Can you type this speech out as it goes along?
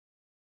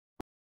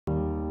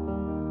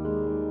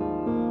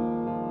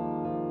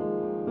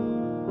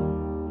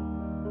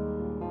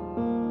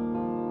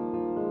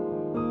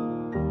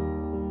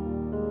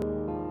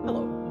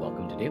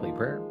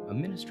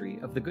ministry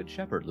of the Good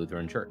Shepherd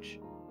Lutheran Church.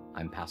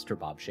 I'm Pastor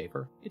Bob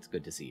Schaefer. It's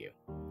good to see you.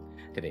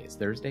 Today is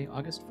Thursday,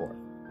 August 4th.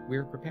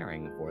 We're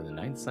preparing for the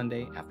 9th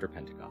Sunday after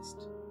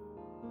Pentecost.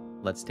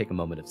 Let's take a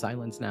moment of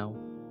silence now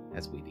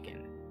as we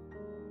begin.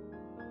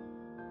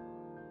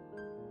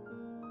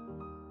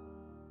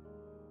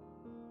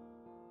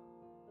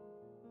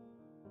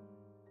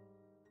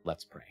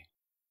 Let's pray.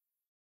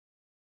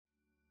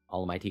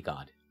 Almighty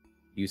God,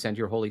 you send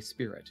your Holy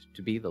Spirit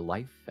to be the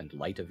life and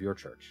light of your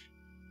church.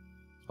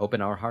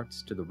 Open our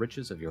hearts to the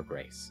riches of your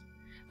grace,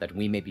 that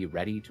we may be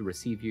ready to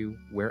receive you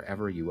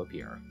wherever you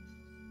appear.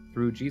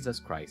 Through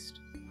Jesus Christ,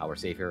 our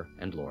Savior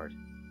and Lord.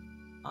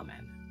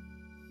 Amen.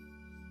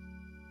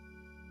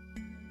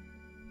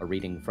 A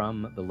reading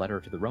from the letter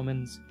to the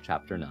Romans,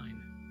 chapter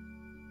 9.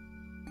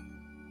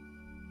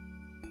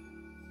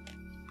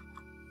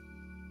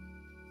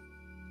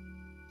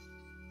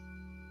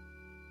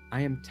 I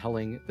am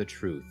telling the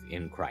truth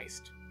in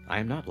Christ. I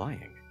am not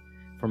lying,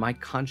 for my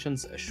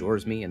conscience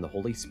assures me in the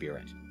Holy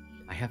Spirit.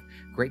 I have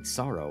great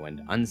sorrow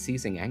and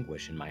unceasing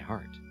anguish in my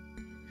heart.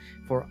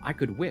 For I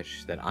could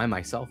wish that I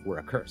myself were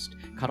accursed,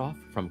 cut off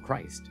from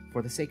Christ,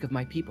 for the sake of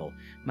my people,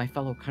 my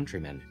fellow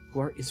countrymen, who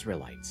are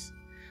Israelites.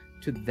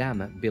 To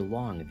them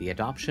belong the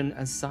adoption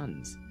as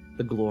sons,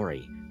 the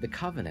glory, the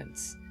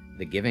covenants,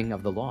 the giving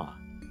of the law,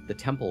 the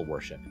temple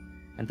worship,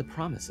 and the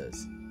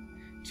promises.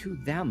 To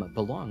them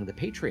belong the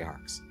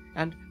patriarchs,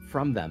 and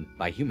from them,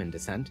 by human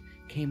descent,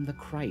 came the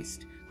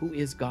Christ, who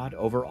is God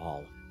over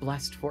all,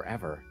 blessed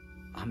forever.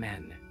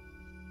 Amen.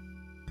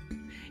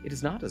 It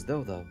is not as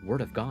though the word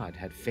of God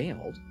had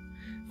failed,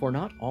 for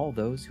not all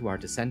those who are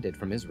descended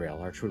from Israel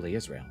are truly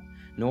Israel,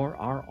 nor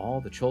are all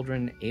the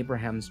children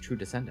Abraham's true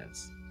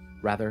descendants.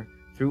 Rather,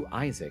 through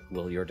Isaac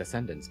will your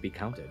descendants be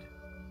counted.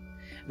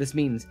 This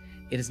means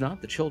it is not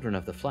the children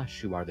of the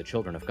flesh who are the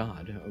children of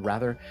God,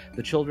 rather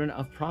the children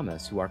of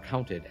promise who are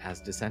counted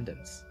as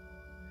descendants.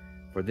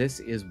 For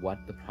this is what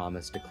the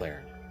promise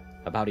declared.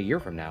 About a year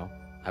from now,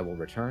 I will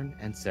return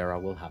and Sarah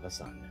will have a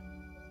son.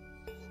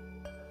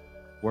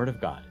 Word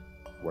of God,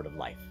 word of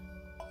life.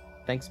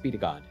 Thanks be to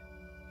God.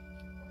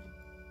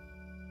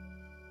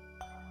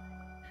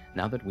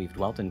 Now that we've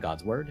dwelt in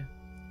God's word,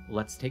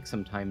 let's take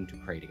some time to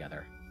pray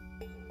together.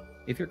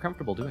 If you're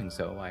comfortable doing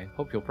so, I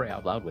hope you'll pray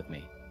out loud with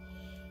me.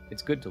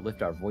 It's good to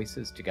lift our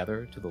voices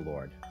together to the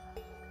Lord.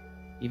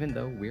 Even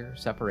though we're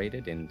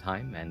separated in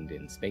time and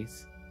in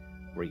space,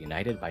 we're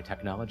united by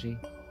technology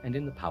and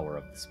in the power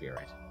of the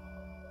Spirit.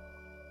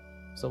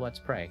 So let's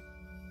pray.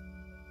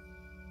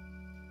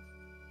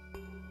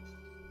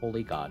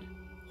 Holy God,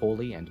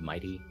 holy and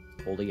mighty,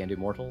 holy and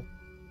immortal,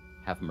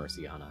 have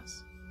mercy on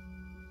us.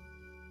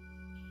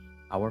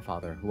 Our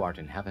Father, who art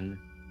in heaven,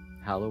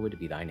 hallowed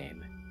be thy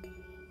name.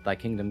 Thy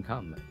kingdom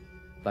come,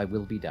 thy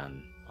will be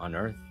done, on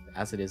earth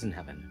as it is in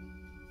heaven.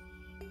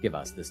 Give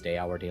us this day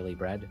our daily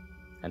bread,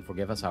 and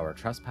forgive us our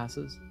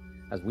trespasses,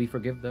 as we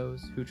forgive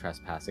those who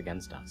trespass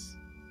against us.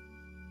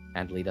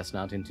 And lead us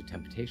not into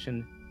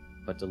temptation,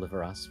 but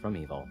deliver us from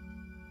evil.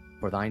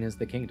 For thine is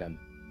the kingdom,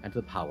 and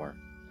the power,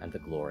 and the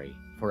glory,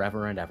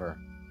 forever and ever.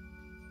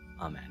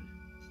 Amen.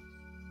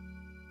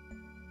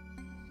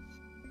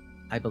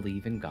 I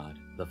believe in God,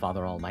 the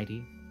Father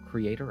Almighty,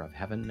 creator of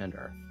heaven and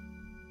earth.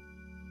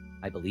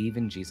 I believe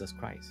in Jesus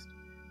Christ,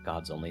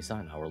 God's only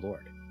Son, our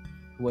Lord,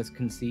 who was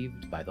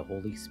conceived by the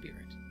Holy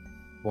Spirit,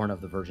 born of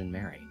the Virgin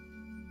Mary,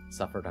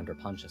 suffered under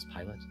Pontius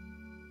Pilate,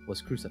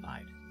 was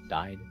crucified,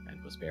 died,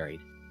 and was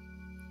buried.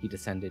 He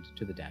descended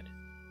to the dead.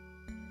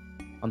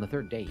 On the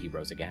third day he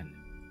rose again.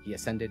 He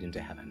ascended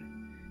into heaven.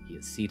 He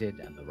is seated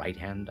at the right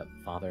hand of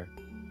the Father,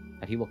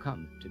 and he will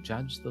come to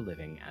judge the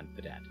living and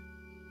the dead.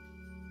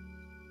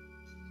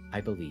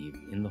 I believe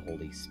in the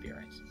Holy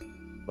Spirit,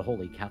 the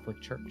Holy Catholic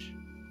Church,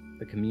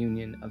 the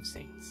communion of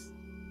saints,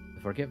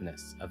 the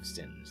forgiveness of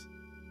sins,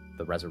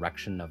 the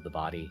resurrection of the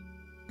body,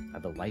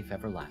 and the life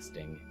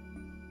everlasting.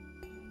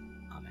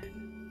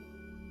 Amen.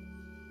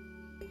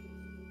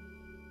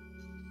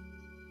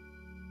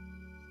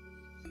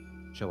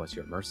 Show us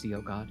your mercy,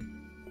 O God,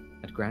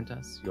 and grant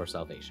us your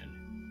salvation.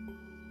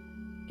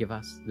 Give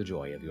us the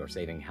joy of your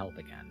saving help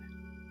again,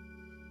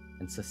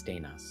 and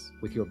sustain us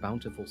with your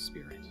bountiful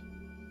Spirit.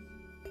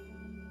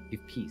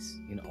 Give peace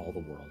in all the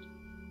world,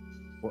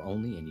 for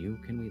only in you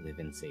can we live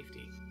in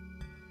safety.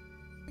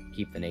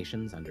 Keep the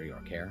nations under your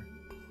care,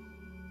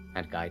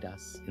 and guide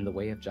us in the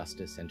way of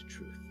justice and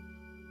truth.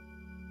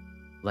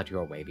 Let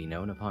your way be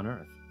known upon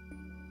earth,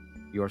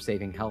 your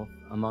saving health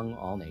among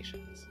all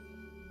nations.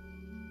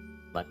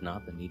 Let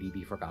not the needy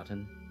be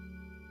forgotten,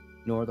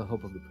 nor the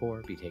hope of the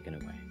poor be taken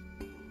away.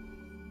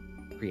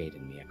 Create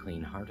in me a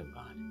clean heart, O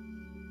God,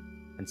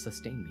 and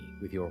sustain me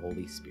with your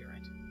Holy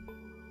Spirit.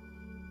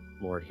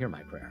 Lord, hear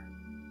my prayer,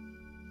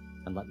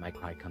 and let my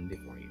cry come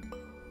before you.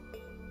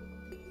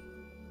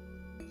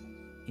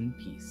 In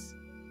peace,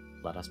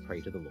 let us pray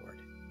to the Lord.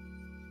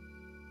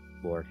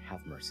 Lord,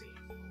 have mercy.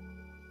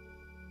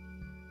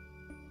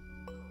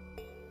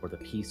 For the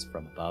peace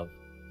from above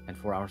and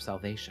for our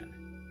salvation,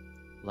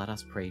 let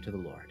us pray to the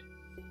Lord.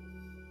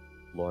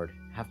 Lord,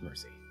 have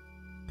mercy.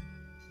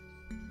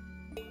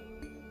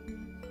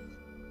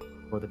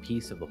 for the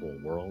peace of the whole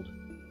world,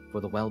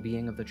 for the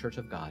well-being of the Church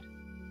of God,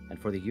 and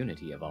for the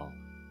unity of all,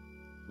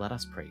 let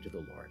us pray to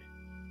the Lord.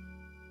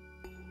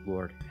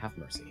 Lord, have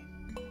mercy.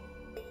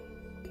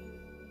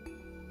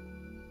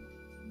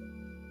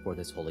 For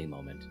this holy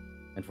moment,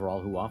 and for all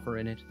who offer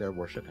in it their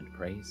worship and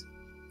praise,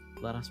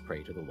 let us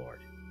pray to the Lord.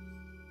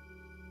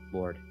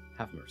 Lord,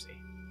 have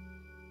mercy.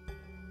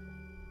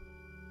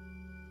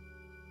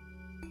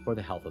 For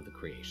the health of the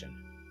creation,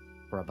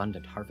 for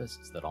abundant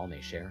harvests that all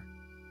may share,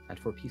 and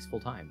for peaceful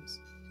times,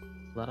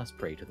 let us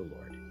pray to the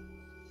Lord.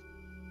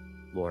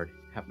 Lord,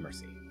 have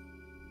mercy.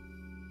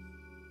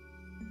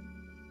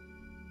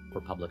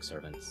 For public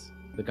servants,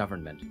 the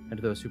government, and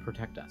those who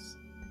protect us,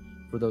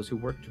 for those who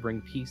work to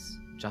bring peace,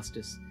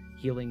 justice,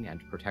 healing,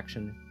 and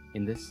protection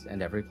in this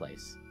and every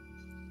place,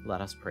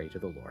 let us pray to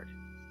the Lord.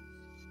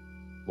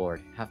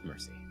 Lord, have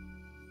mercy.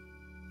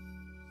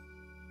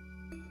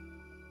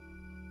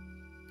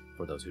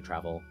 For those who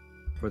travel,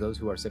 for those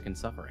who are sick and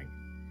suffering,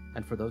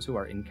 and for those who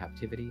are in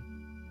captivity,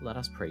 let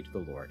us pray to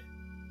the Lord.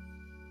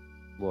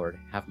 Lord,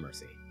 have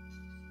mercy.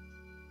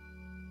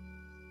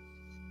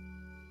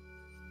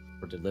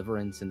 For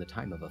deliverance in the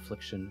time of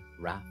affliction,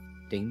 wrath,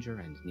 danger,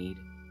 and need,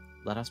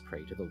 let us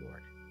pray to the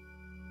Lord.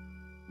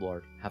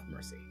 Lord, have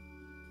mercy.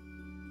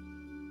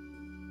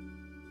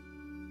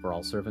 For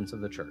all servants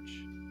of the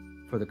Church,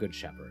 for the Good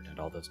Shepherd and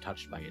all those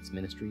touched by its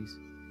ministries,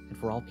 and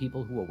for all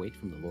people who await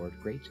from the Lord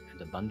great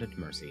and abundant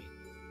mercy,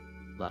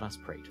 let us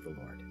pray to the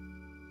Lord.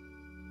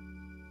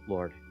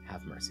 Lord,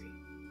 have mercy.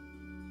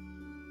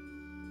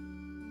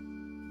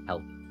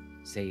 Help,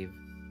 save,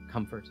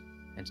 comfort,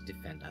 and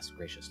defend us,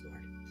 gracious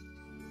Lord.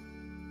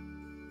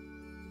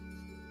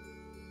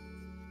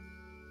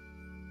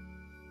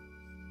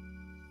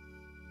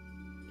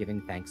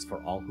 Giving thanks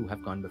for all who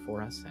have gone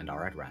before us and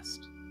are at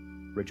rest,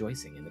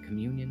 rejoicing in the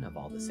communion of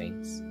all the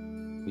saints,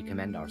 we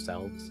commend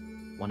ourselves,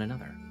 one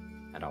another,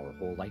 and our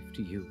whole life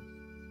to you,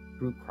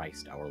 through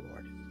Christ our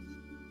Lord.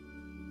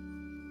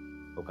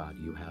 O God,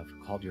 you have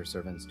called your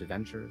servants to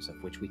ventures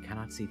of which we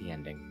cannot see the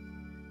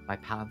ending, by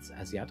paths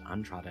as yet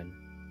untrodden,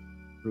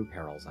 through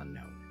perils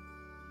unknown.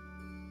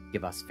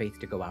 Give us faith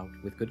to go out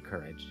with good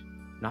courage,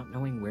 not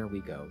knowing where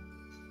we go,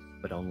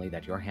 but only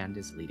that your hand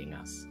is leading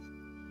us,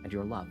 and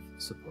your love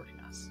supporting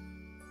us.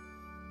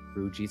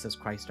 Through Jesus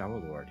Christ our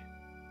Lord.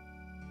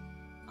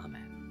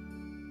 Amen.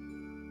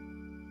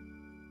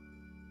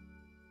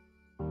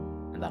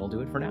 And that'll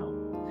do it for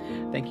now.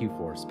 Thank you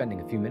for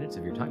spending a few minutes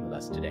of your time with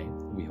us today.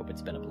 We hope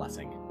it's been a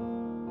blessing.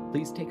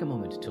 Please take a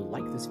moment to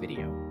like this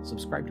video,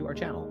 subscribe to our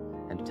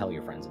channel, and tell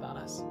your friends about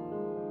us.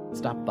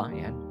 Stop by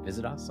and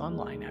visit us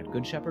online at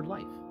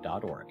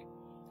goodshepherdlife.org.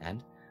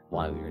 And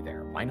while you're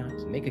there, why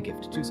not make a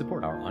gift to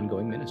support our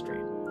ongoing ministry?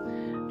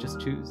 Just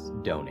choose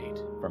Donate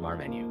from our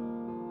menu.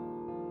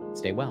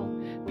 Stay well,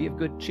 be of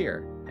good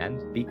cheer,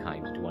 and be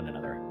kind to one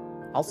another.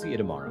 I'll see you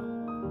tomorrow.